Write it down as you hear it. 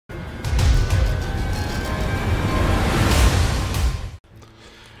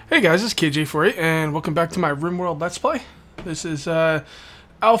Hey guys, it's KJ48 and welcome back to my Rimworld Let's Play. This is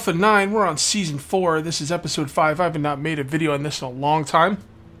Alpha 9, we're on Season 4, this is Episode 5. I have not made a video on this in a long time.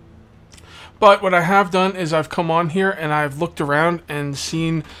 But what I have done is I've come on here and I've looked around and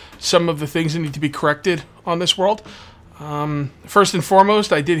seen some of the things that need to be corrected on this world. First and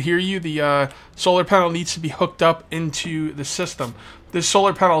foremost, I did hear you, the solar panel needs to be hooked up into the system. This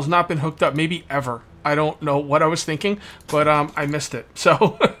solar panel has not been hooked up, maybe ever. I don't know what I was thinking, but I missed it.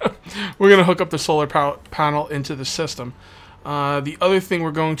 So we're going to hook up the solar panel into the system. The other thing we're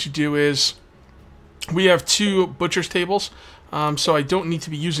going to do is we have two butcher's tables, so I don't need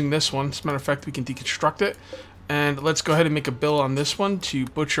to be using this one. As a matter of fact, we can deconstruct it. And let's go ahead and make a bill on this one to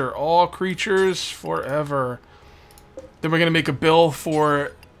butcher all creatures forever. Then we're going to make a bill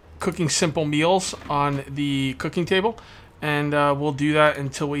for cooking simple meals on the cooking table. And we'll do that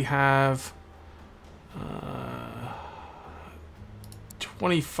until we have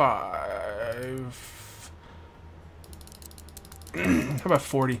 25. How about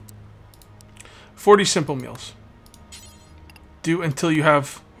 40? 40 simple meals. Do until you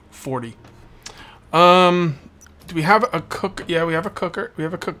have 40. Do we have a cook? Yeah, we have a cooker. We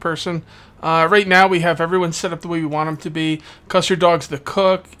have a cook person. Right now we have everyone set up the way we want them to be. Custard Dog's the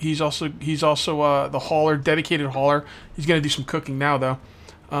cook. He's also the hauler, dedicated hauler. He's gonna do some cooking now though.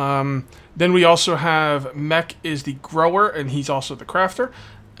 Then we also have Mech is the grower, and he's also the crafter.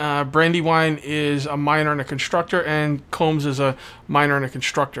 Brandywine is a miner and a constructor, and Combs is a miner and a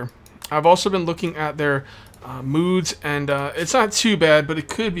constructor. I've also been looking at their moods, and it's not too bad, but it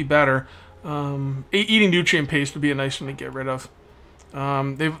could be better. Eating nutrient paste would be a nice one to get rid of.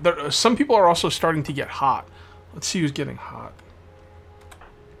 Some people are also starting to get hot. Let's see who's getting hot.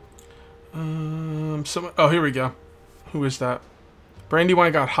 Oh, here we go. Who is that?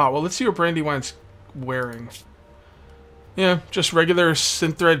 Brandywine got hot. Well, let's see what Brandywine's wearing. Yeah, just regular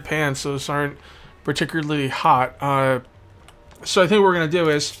synthread pants. Those aren't particularly hot. So I think what we're going to do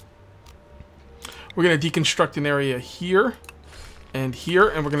is we're going to deconstruct an area here and here,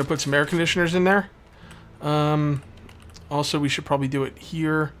 and we're going to put some air conditioners in there. Also, we should probably do it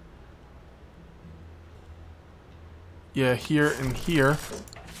here. Yeah, here and here.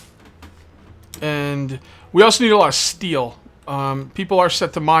 And we also need a lot of steel. People are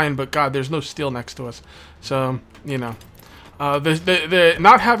set to mine, but God, there's no steel next to us. So, you know. The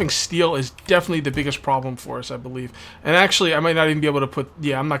not having steel is definitely the biggust problem for us, I believe. And actually, I might not even be able to put...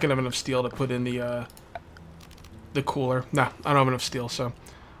 Yeah, I'm not going to have enough steel to put in the cooler. Nah, I don't have enough steel, so...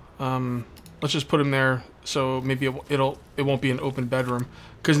 let's just put him there, so maybe it won't be an open bedroom.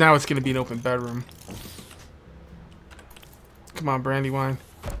 Because now it's going to be an open bedroom. Come on, Brandywine.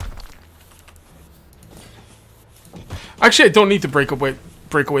 Actually, I don't need to break away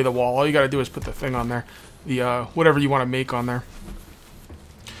the wall. All you got to do is put the thing on there. The whatever you want to make on there.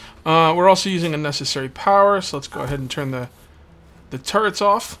 We're also using unnecessary power, so let's go ahead and turn the turrets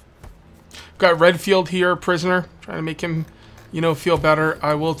off. Got Redfield here, prisoner, trying to make him, you know, feel better.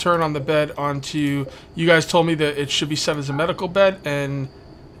 I will turn on the bed onto... You guys told me that it should be set as a medical bed, and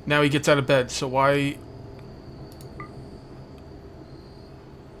now he gets out of bed. So why...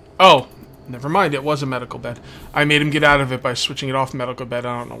 Oh, never mind. It was a medical bed. I made him get out of it by switching it off medical bed.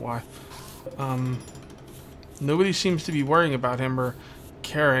 I don't know why. Nobody seems to be worrying about him or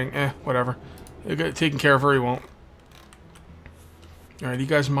caring. Whatever. He'll get taken care of or he won't. Alright, you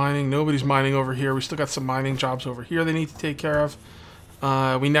guys mining? Nobody's mining over here. We still got some mining jobs over here they need to take care of.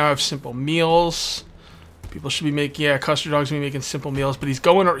 We now have simple meals. People should be making... Yeah, Custard Dog's going to be making simple meals, but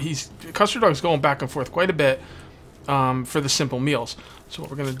Custard Dog's going back and forth quite a bit for the simple meals. So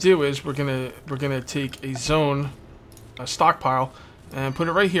what we're going to do is we're going to take a stockpile, and put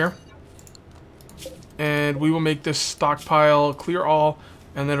it right here. And we will make this stockpile clear all,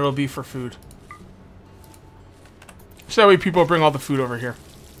 and then it'll be for food. So that way people bring all the food over here.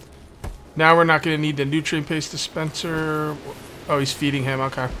 Now we're not going to need the nutrient paste dispenser. Oh, he's feeding him.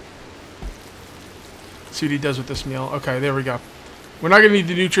 Okay. Let's see what he does with this meal. Okay, there we go. We're not going to need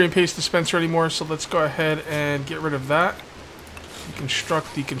the nutrient paste dispenser anymore, so let's go ahead and get rid of that.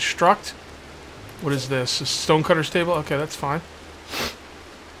 Deconstruct. What is this? A stonecutter's table? Okay, that's fine.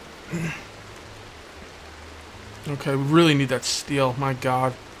 Okay, we really need that steel. My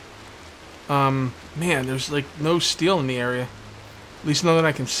God. Man, there's like no steel in the area. At least none that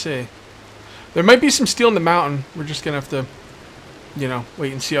I can see. There might be some steel in the mountain. We're just gonna have to, you know,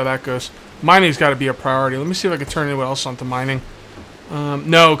 wait and see how that goes. Mining's got to be a priority. Let me see if I can turn anyone else onto mining.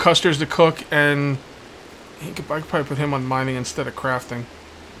 No, Custer's the cook, and I could probably put him on mining instead of crafting.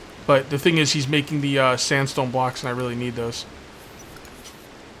 But the thing is, he's making the sandstone blocks, and I really need those.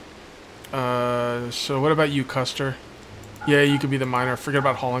 So what about you, Custer? Yeah, you could be the miner. Forget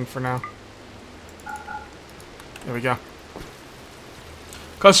about hauling for now. There we go.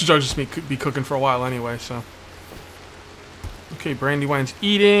 Custard Jug's just be cooking for a while anyway, so. Okay, Brandywine's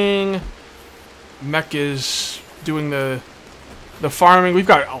eating. Mech is doing the farming. We've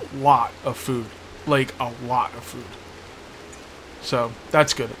got a lot of food. Like, a lot of food. So,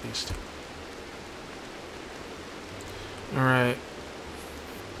 that's good at least. Alright.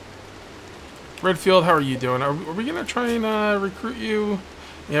 Redfield, how are you doing? Are we going to try and recruit you?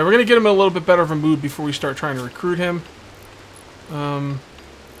 Yeah, we're going to get him in a little bit better of a mood before we start trying to recruit him.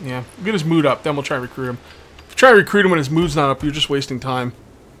 Yeah, we'll get his mood up, then we'll try and recruit him. If you try to recruit him when his mood's not up, you're just wasting time.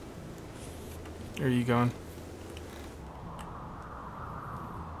 Where are you going?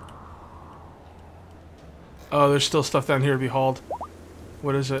 Oh, there's still stuff down here to be hauled.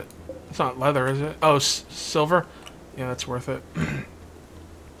 What is it? It's not leather, is it? Oh, silver? Yeah, that's worth it.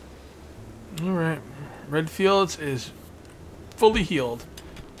 Alright. Redfields is fully healed.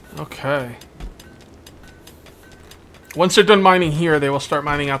 Okay. Once they're done mining here, they will start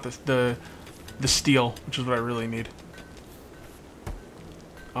mining out the steel, which is what I really need.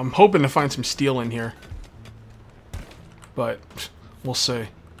 I'm hoping to find some steel in here. But, we'll see.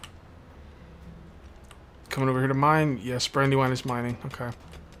 Coming over here to mine? Yes, Brandywine is mining. Okay.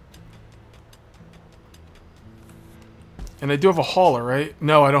 And I do have a hauler, right?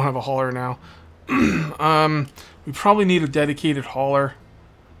 No, I don't have a hauler now. We probably need a dedicated hauler.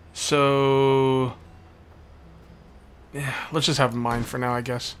 So... yeah, let's just have mine for now, I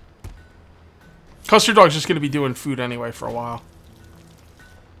guess. Custard Dog's just going to be doing food anyway for a while.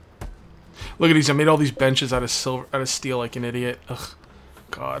 Look at these. I made all these benches out of steel like an idiot. Ugh.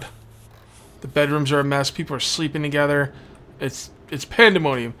 God. The bedrooms are a mess. People are sleeping together. It's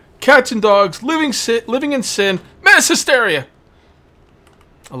pandemonium. Cats and dogs living in sin. Mass hysteria.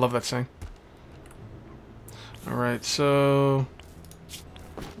 I love that saying. Alright, so...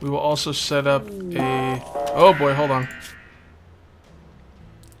 we will also set up a... oh boy, hold on.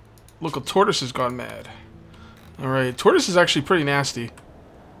 Local tortoise has gone mad. Alright, tortoise is actually pretty nasty.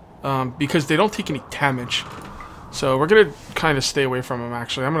 Because they don't take any damage. So we're going to kind of stay away from them,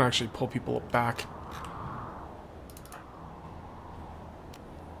 actually. I'm going to actually pull people back.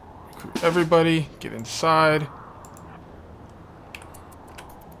 Recruit everybody. Get inside.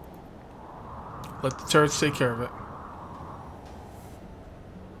 Let the turrets take care of it.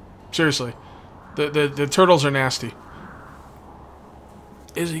 Seriously. The turtles are nasty.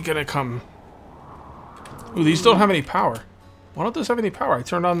 Is he gonna come? Ooh, these don't have any power. Why don't those have any power? I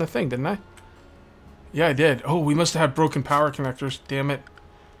turned on the thing, didn't I? Yeah, I did. Oh, we must have had broken power connectors. Damn it.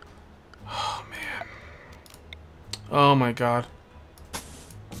 Oh, man. Oh, my God.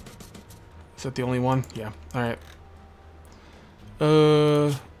 Is that the only one? Yeah. Alright.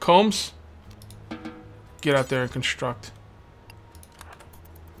 Combs? Get out there and construct.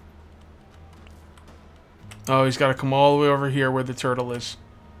 Oh, he's got to come all the way over here where the turtle is.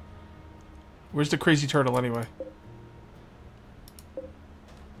 Where's the crazy turtle anyway?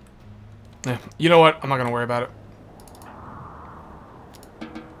 Yeah, you know what? I'm not going to worry about it.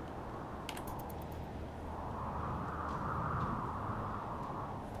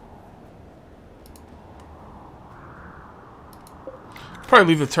 Probably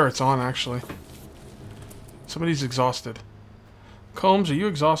leave the turrets on, actually. Somebody's exhausted. Combs, are you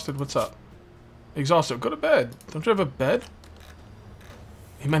exhausted? What's up? Exhausted. Go to bed. Don't you have a bed?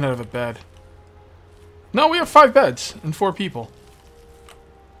 He might not have a bed. No, we have 5 beds and 4 people.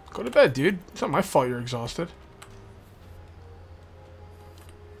 Go to bed, dude. It's not my fault you're exhausted.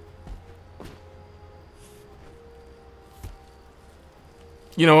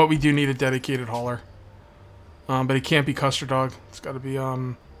 You know what? We do need a dedicated hauler. But it can't be Custard Dog. It's gotta be,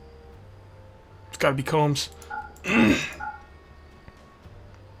 Combs.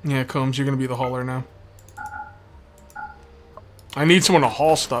 Yeah, Combs, you're gonna be the hauler now. I need someone to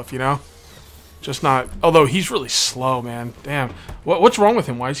haul stuff, you know? Just not... although, he's really slow, man. Damn. What's wrong with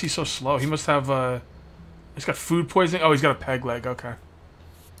him? Why is he so slow? He must have, he's got food poisoning? Oh, he's got a peg leg. Okay.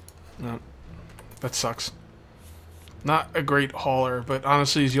 No. That sucks. Not a great hauler, but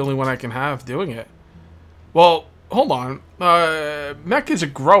honestly, he's the only one I can have doing it. Well, hold on. Mech is a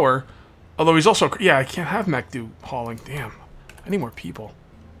grower. Although he's also... yeah, I can't have Mech do hauling. Damn. I need more people.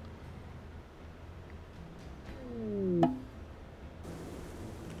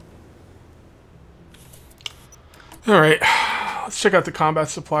 Alright. Let's check out the combat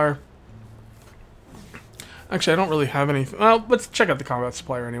supplier. Actually, I don't really have anything. Well, let's check out the combat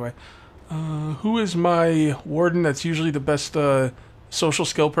supplier anyway. Who is my warden that's usually the best social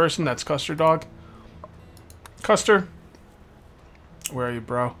skill person? That's Custard Dog. Custer. Where are you,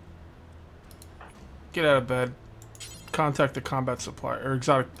 bro? Get out of bed. contact the combat supplier or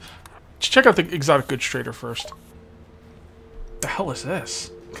exotic. Check out the exotic goods trader first. The hell is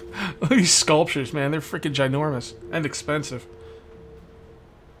this? Look at these sculptures, man. They're freaking ginormous and expensive.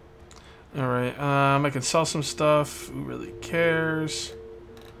 Alright, I can sell some stuff. Who really cares?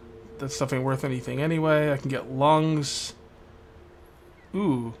 That stuff ain't worth anything anyway. I can get lungs.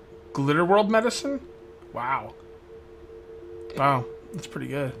 Ooh, glitter world medicine? Wow. Wow, that's pretty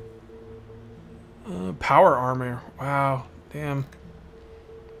good. Power armor. Wow, damn.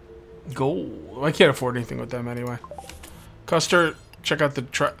 Gold. I can't afford anything with them anyway. Custer, check out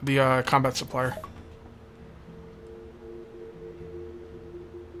the combat supplier.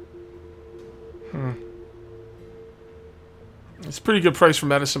 It's a pretty good price for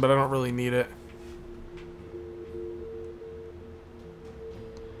medicine, but I don't really need it.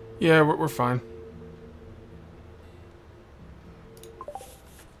 Yeah, we're fine.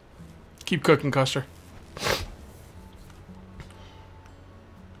 Keep cooking, Custer.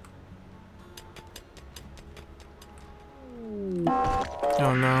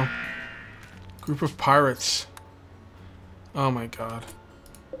 Oh no. Group of pirates. Oh my god.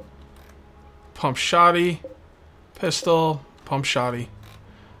 Pump shoddy. Pistol. Pump shoddy.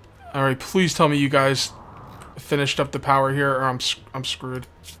 Alright, please tell me you guys finished up the power here or I'm screwed.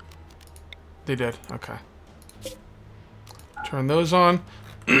 They did. Okay. Turn those on.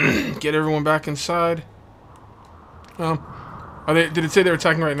 Get everyone back inside. Are they? Did it say they're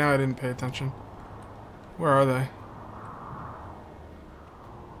attacking right now? I didn't pay attention. Where are they?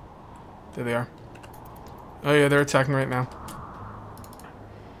 There they are. Oh yeah, they're attacking right now.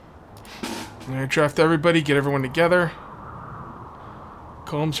 Alright, draft everybody. Get everyone together.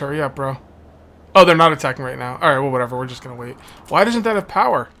 Combs, hurry up, bro. Oh, they're not attacking right now. Alright, well, whatever. We're just gonna wait. Why doesn't that have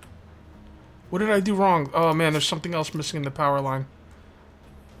power? What did I do wrong? Oh man, there's something else missing in the power line.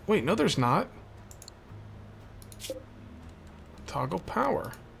 Wait, no there's not. Toggle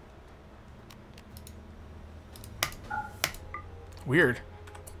power. Weird.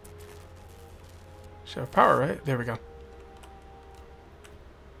 Should have power, right? There we go.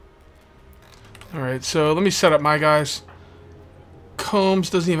 Alright, so let me set up my guys. Combs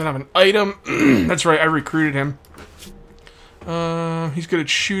doesn't even have an item. That's right, I recruited him. He's good at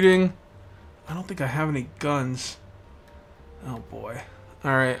shooting. I don't think I have any guns. Oh boy.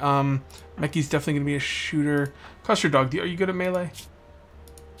 Alright, Meki's definitely gonna be a shooter. Cluster Dog, are you good at melee?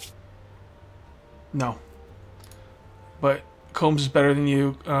 No. But Combs is better than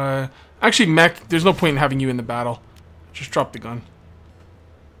you. Actually, Mech, there's no point in having you in the battle. Just drop the gun.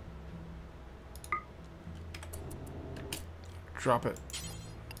 Drop it.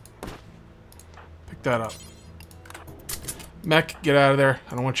 Pick that up. Mech, get out of there.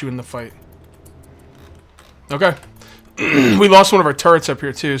 I don't want you in the fight. Okay. We lost one of our turrets up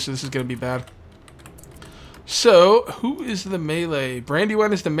here too, so this is going to be bad. So, who is the melee?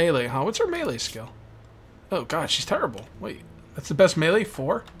 Brandywine is the melee, huh? What's her melee skill? Oh god, she's terrible. Wait, that's the best melee?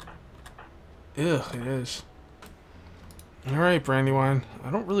 4? Ugh, it is. Alright, Brandywine.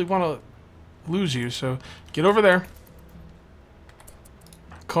 I don't really want to lose you, so get over there.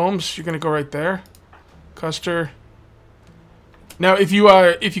 Combs, you're going to go right there. Custer. Now, if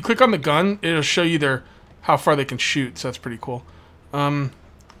you click on the gun, it'll show you how far they can shoot, so that's pretty cool.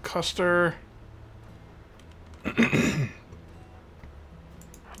 Custer.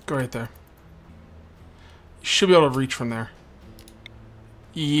 Go right there. You should be able to reach from there.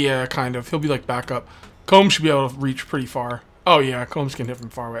 Yeah, kind of. He'll be like back up. Combs should be able to reach pretty far. Oh yeah, Combs can hit from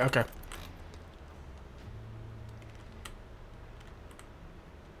far away. Okay.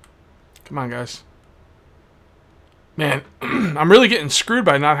 Come on, guys. Man, I'm really getting screwed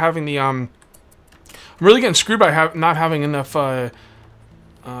by not having the I'm really getting screwed by not having enough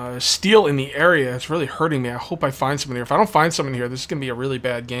steel in the area. It's really hurting me. I hope I find someone here. If I don't find someone here, this is gonna be a really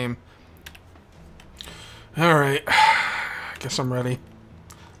bad game. All right, I guess I'm ready.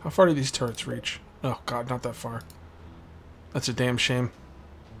 How far do these turrets reach? Oh god, not that far. That's a damn shame.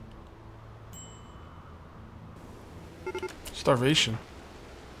 Starvation.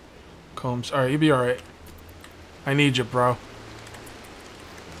 Combs. Alright, you'll be alright. I need you, bro.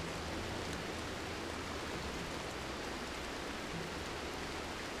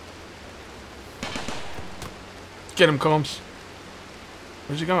 Get him, Combs.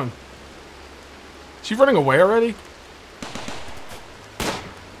 Where's he going? Is he running away already?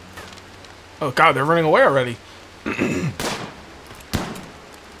 Oh god, they're running away already.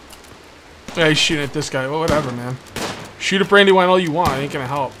 Yeah, he's shooting at this guy. Well, whatever, man. Shoot at Brandywine all you want. It ain't gonna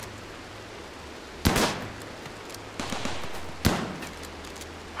help.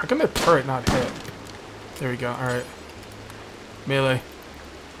 How come that turret not hit? There we go. Alright. Melee.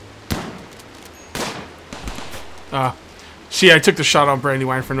 See, I took the shot on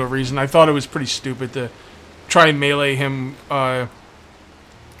Brandywine for no reason. I thought it was pretty stupid to try and melee him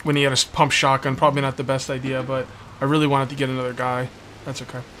when he had a pump shotgun. Probably not the best idea, but I really wanted to get another guy. That's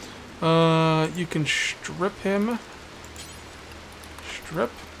okay. You can strip him.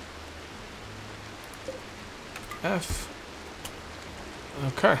 Strip. F.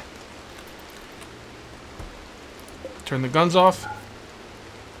 Okay. Turn the guns off.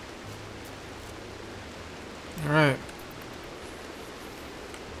 Alright.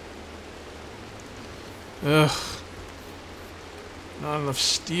 Ugh. Not enough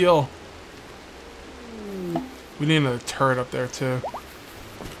steel. We need another turret up there too.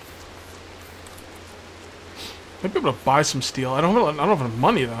 Might be able to buy some steel. I don't have enough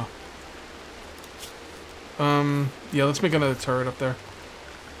money though. Yeah, let's make another turret up there.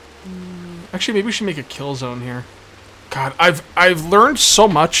 Actually, maybe we should make a kill zone here. God, I've learned so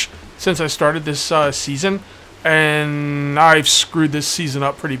much since I started this season, and I've screwed this season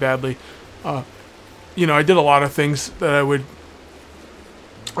up pretty badly. You know, I did a lot of things that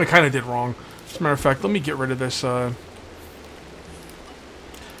I kind of did wrong. As a matter of fact, let me get rid of this.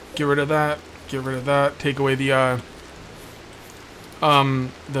 Get rid of that. Get rid of that. Take away the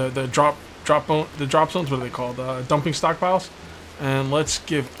drop zones. What are they called? Dumping stockpiles. And let's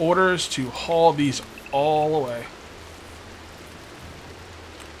give orders to haul these all away.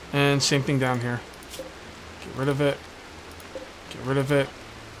 And same thing down here. Get rid of it. Get rid of it.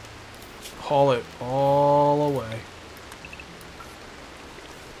 Haul it all away.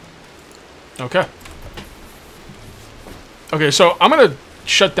 Okay. Okay, so I'm gonna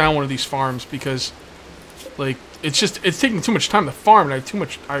shut down one of these farms because, like, it's taking too much time to farm, and I have too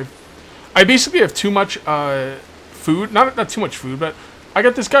much. I basically have too much food. Not too much food, but I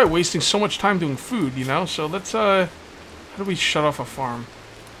got this guy wasting so much time doing food. You know. So let's how do we shut off a farm?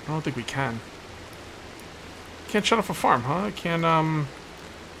 I don't think we can. Can't shut off a farm, huh? I can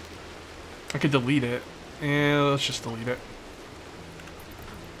I could delete it. Yeah, let's just delete it.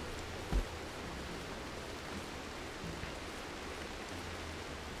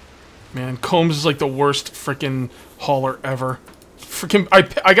 Man, Combs is like the worst freaking hauler ever. Freaking,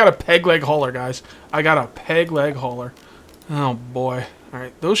 I got a peg leg hauler, guys. I got a peg leg hauler. Oh boy. All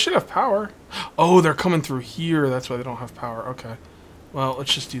right, those should have power. Oh, they're coming through here. That's why they don't have power. Okay. Well,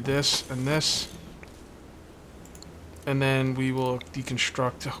 let's just do this and this. And then we will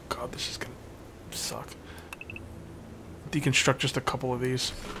deconstruct. Oh god, this is gonna suck. Deconstruct just a couple of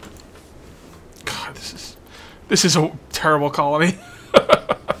these. God, this is a terrible colony.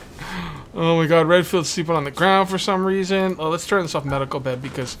 Oh my god, Redfield's sleeping on the ground for some reason. Oh, let's turn this off medical bed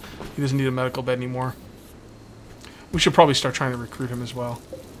because he doesn't need a medical bed anymore. We should probably start trying to recruit him as well.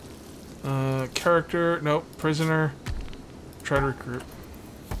 Character, nope, prisoner. Try to recruit.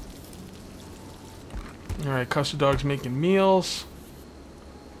 Alright, custard dog's making meals.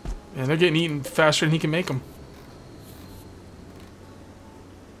 And they're getting eaten faster than he can make them.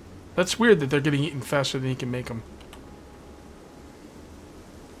 That's weird that they're getting eaten faster than he can make them.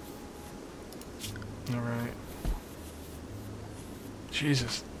 Alright.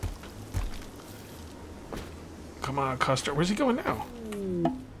 Jesus. Come on, Custer. Where's he going now?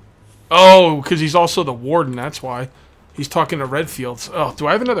 Oh, because he's also the warden, that's why. He's talking to Redfields. Oh, do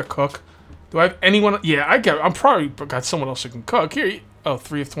I have another cook? Do I have anyone? Yeah, I'm probably got someone else who can cook. Here, oh,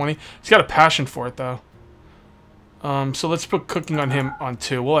 3 of 20. He's got a passion for it, though. So let's put cooking on him on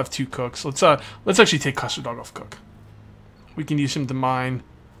 2. We'll have 2 cooks. Let's actually take Custard Dog off cook. We can use him to mine.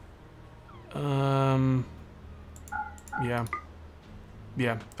 Yeah.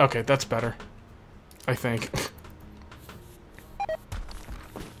 Yeah. Okay, that's better. I think.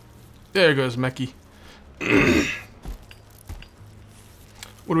 There goes Meki.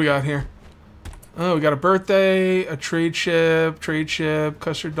 What do we got here? Oh, we got a birthday, a trade ship,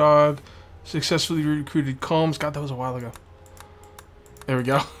 Custard Dog, successfully recruited Combs. God, that was a while ago. There we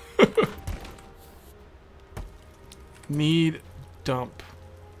go. Need dump.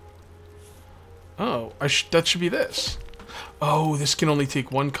 Oh, that should be this. Oh, this can only take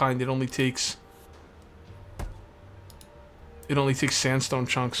one kind. It only takes sandstone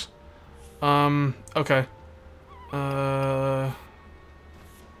chunks. Okay.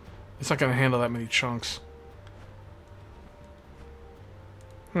 It's not gonna handle that many chunks.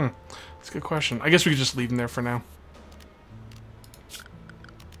 That's a good question. I guess we could just leave them there for now.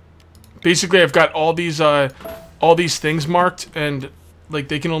 Basically, I've got all these things marked, and like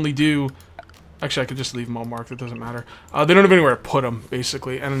they can only do. Actually, I could just leave them all marked. It doesn't matter. They don't have anywhere to put them,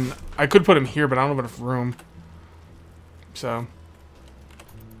 basically, and I could put them here, but I don't have enough room. So.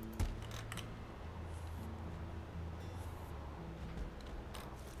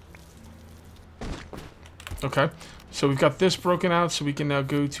 Okay. So we've got this broken out, so we can now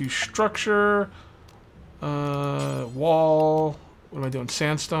go to structure, wall. What am I doing?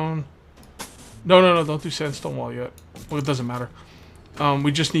 Sandstone? No, don't do sandstone wall yet. Well, it doesn't matter.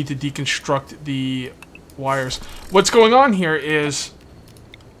 We just need to deconstruct the wires. What's going on here is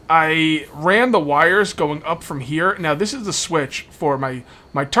I ran the wires going up from here. Now this is the switch for my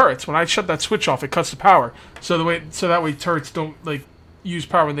turrets. When I shut that switch off, it cuts the power. So that way turrets don't like use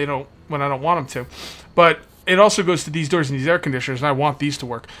power when I don't want them to. But it also goes to these doors and these air conditioners, and I want these to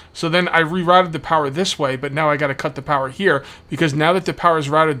work. So then I rerouted the power this way, but now I got to cut the power here because now that the power is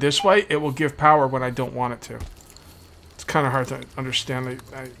routed this way, it will give power when I don't want it to. It's kind of hard to understand,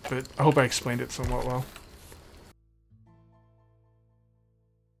 but I hope I explained it somewhat well.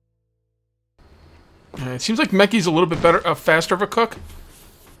 It seems like Meki's a little bit better, faster of a cook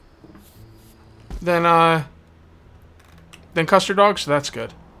than Custard Dog, so that's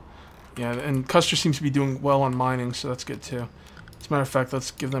good. Yeah, and Custer seems to be doing well on mining, so that's good too. As a matter of fact, let's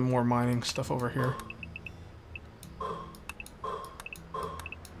give them more mining stuff over here.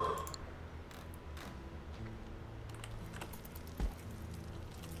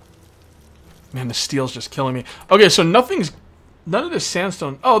 Man, the steel's just killing me. Okay, so none of this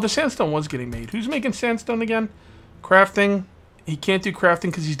sandstone. Oh, the sandstone was getting made. Who's making sandstone again? Crafting. He can't do crafting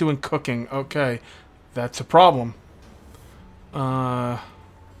because he's doing cooking. Okay, that's a problem. It's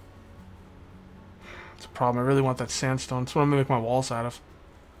a problem. I really want that sandstone. That's what I'm going to make my walls out of.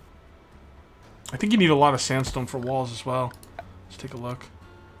 I think you need a lot of sandstone for walls as well. Let's take a look.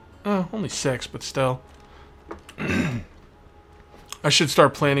 Only 6, but still. I should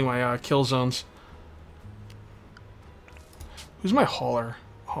start planning my kill zones. Who's my hauler?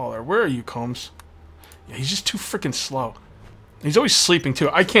 Where are you, Combs? Yeah, he's just too freaking slow. He's always sleeping, too.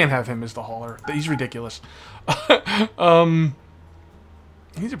 I can't have him as the hauler. He's ridiculous. He's a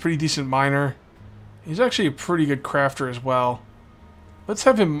pretty decent miner. He's actually a pretty good crafter as well. Let's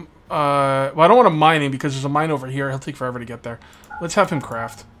have him... well, I don't want him mining because there's a mine over here. He'll take forever to get there. Let's have him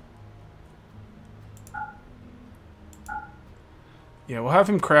craft. Yeah, we'll have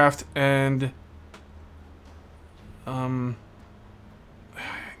him craft and... I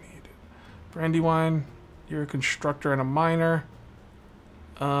need Brandywine. You're a constructor and a miner.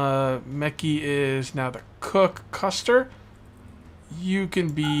 Meki is now the cook. Custer, you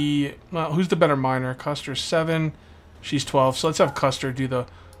can be... Well, who's the better miner? Custer's 7. She's 12. So let's have Custer do the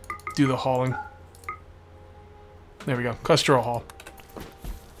hauling. There we go. Custer will haul.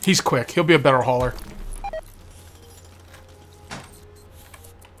 He's quick. He'll be a better hauler.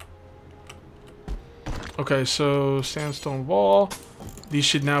 Okay, so sandstone wall. These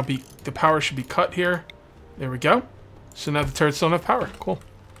should now be... The power should be cut here. There we go. So now the turrets don't have power. Cool.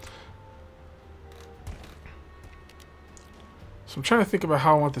 So I'm trying to think about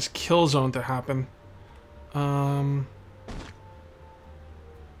how I want this kill zone to happen.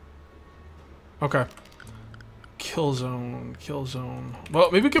 Okay. Kill zone.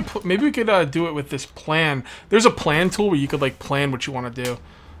 Well, maybe we could do it with this plan. There's a plan tool where you could like plan what you want to do.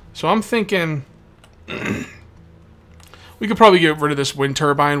 So I'm thinking we could probably get rid of this wind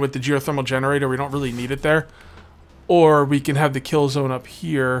turbine with the geothermal generator. We don't really need it there. Or we can have the kill zone up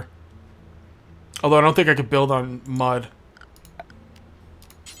here. Although I don't think I could build on mud.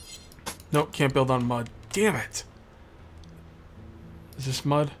 Nope, can't build on mud. Damn it. Is this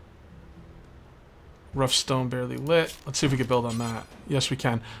mud? Rough stone barely lit. Let's see if we can build on that. Yes, we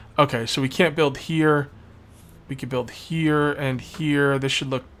can. Okay, so we can't build here. We can build here and here. This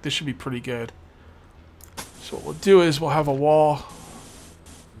should be pretty good. So what we'll do is we'll have a wall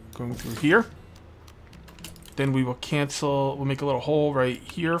going through here. Then we will cancel, we'll make a little hole right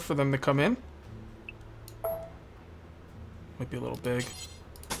here for them to come in. Might be a little big.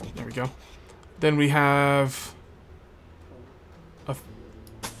 There we go. Then we have a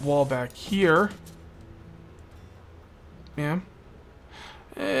wall back here. Yeah.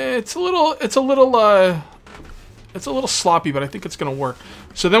 It's a little sloppy, but I think it's gonna work.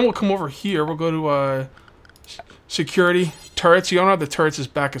 So then we'll come over here. We'll go to security turrets. You don't have the turrets as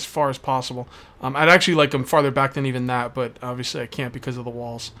back as far as possible. I'd actually like them farther back than even that, but obviously I can't because of the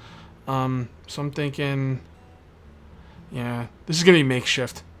walls. So I'm thinking, yeah, this is gonna be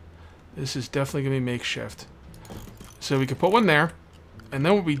makeshift. This is definitely gonna be makeshift. So we could put one there. And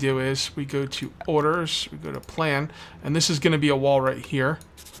then what we do is we go to orders, we go to plan, and this is going to be a wall right here.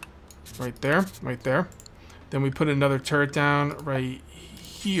 Right there, right there. Then we put another turret down right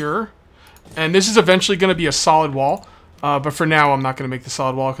here. And this is eventually going to be a solid wall. But for now, I'm not going to make the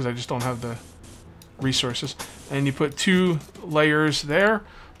solid wall because I just don't have the resources. And you put 2 layers there,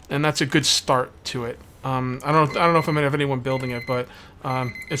 and that's a good start to it. I don't know if I'm going to have anyone building it, but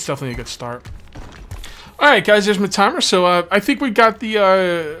it's definitely a good start. All right, guys, there's my timer. So I think we got the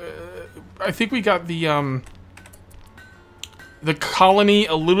colony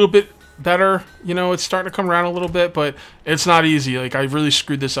a little bit better. You know, it's starting to come around a little bit, but it's not easy. Like, I really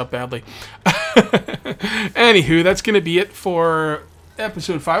screwed this up badly. Anywho, that's gonna be it for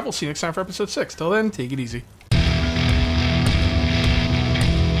episode 5. We'll see you next time for episode 6. Till then, take it easy.